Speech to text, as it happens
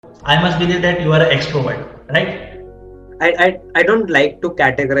I must believe that you are an extrovert, right? I don't like to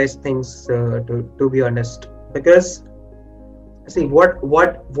categorize things, to be honest, because see what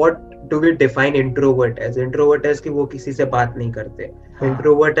do we define introvert as? Introvert as कि वो किसी से बात नहीं करते.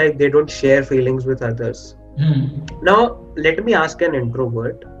 Introvert as they don't share feelings with others. Now let me ask an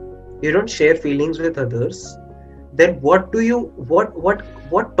introvert, you don't share feelings with others, then what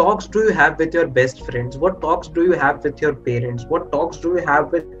talks do you have with your best friends? What talks do you have with your parents? What talks do you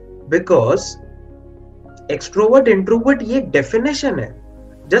have with, because extrovert introvert ये definition है.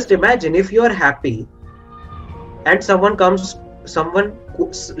 Just imagine if you are happy and someone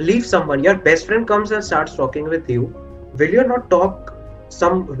leaves someone, your best friend comes and starts talking with you, will you not talk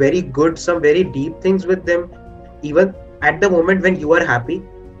some very good, some very deep things with them even at the moment when you are happy?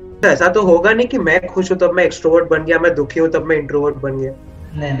 ऐसा तो होगा नहीं कि मैं खुश हूं तब मैं एक्सट्रोवर्ट बन गया, मैं दुखी हूं तब मैं इंट्रोवर्ट बन गया.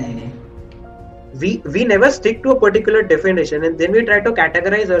 नहीं नहीं नहीं. We never stick to a particular definition and then we try to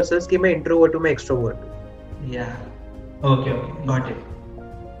categorize ourselves कि मैं introvert हूं, मैं extrovert हूं. Yeah. Okay, got it.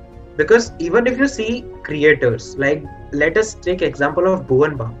 Because even if you see creators, like let us take example of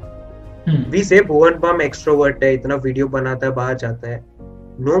Bhuvan Bam. We say Bhuvan Bam extrovert है, इतना video बनाता है, बाहर जाता है.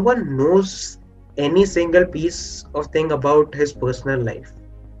 No one knows any single piece of thing about his personal life.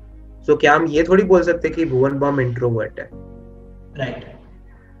 So क्या हम ये थोड़ी बोल सकते कि Bhuvan Bam introvert है? Right.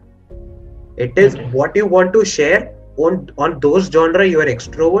 It is what you want to share on those genre you are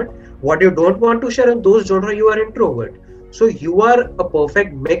extrovert. What you don't want to share on those genre you are introvert. So you are a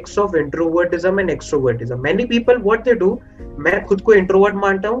perfect mix of introvertism and extrovertism. Many people what they do, मैं खुद को introvert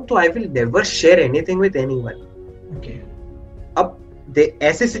मानता हूँ तो I will never share anything with anyone. Okay. अब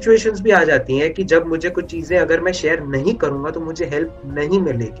ऐसी situations भी आ जाती हैं कि जब मुझे कुछ चीजें अगर मैं share नहीं करूंगा तो मुझे help नहीं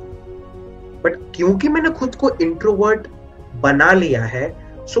मिलेगी. But क्योंकि मैंने खुद को introvert बना लिया है,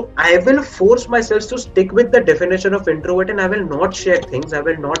 so I will force myself to stick with the definition of introvert and I will not share things, I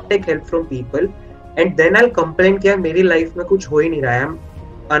will not take help from people and then I'll complain कि यार मेरी लाइफ में कुछ हो ही नहीं रहा है, I'm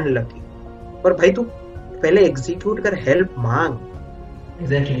unlucky. पर भाई तू पहले execute कर, help मांग.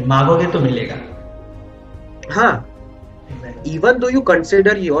 Exactly. मांगोगे तो मिलेगा. हाँ. Exactly. Even though you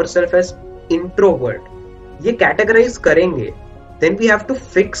consider yourself as introvert, ये categorize करेंगे, then we have to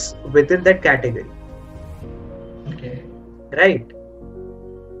fix within that category. Okay. Right.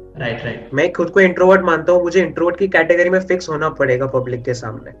 Right. मैं खुद को इंट्रोवर्ट मानता हूँ, मुझे इंट्रोवर्ट की कैटेगरी में फिक्स होना पड़ेगा पब्लिक के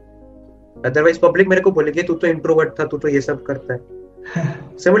सामने. अदरवाइज पब्लिक मेरे को बोलेगी तू तो इंट्रोवर्ट था, तू तो ये सब करता है.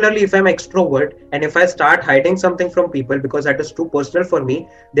 Similarly, if I'm extrovert and if I start hiding something from people because that is too personal for me,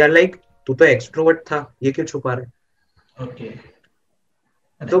 they are like तू तो extrovert था, ये क्यों छुपा रहा है? Okay.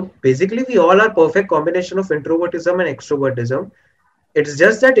 So basically we all are perfect combination of introvertism and extrovertism. It's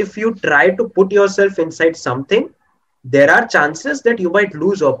just that if you try to put yourself inside something, there are chances that you might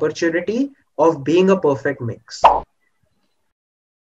lose opportunity of being a perfect mix.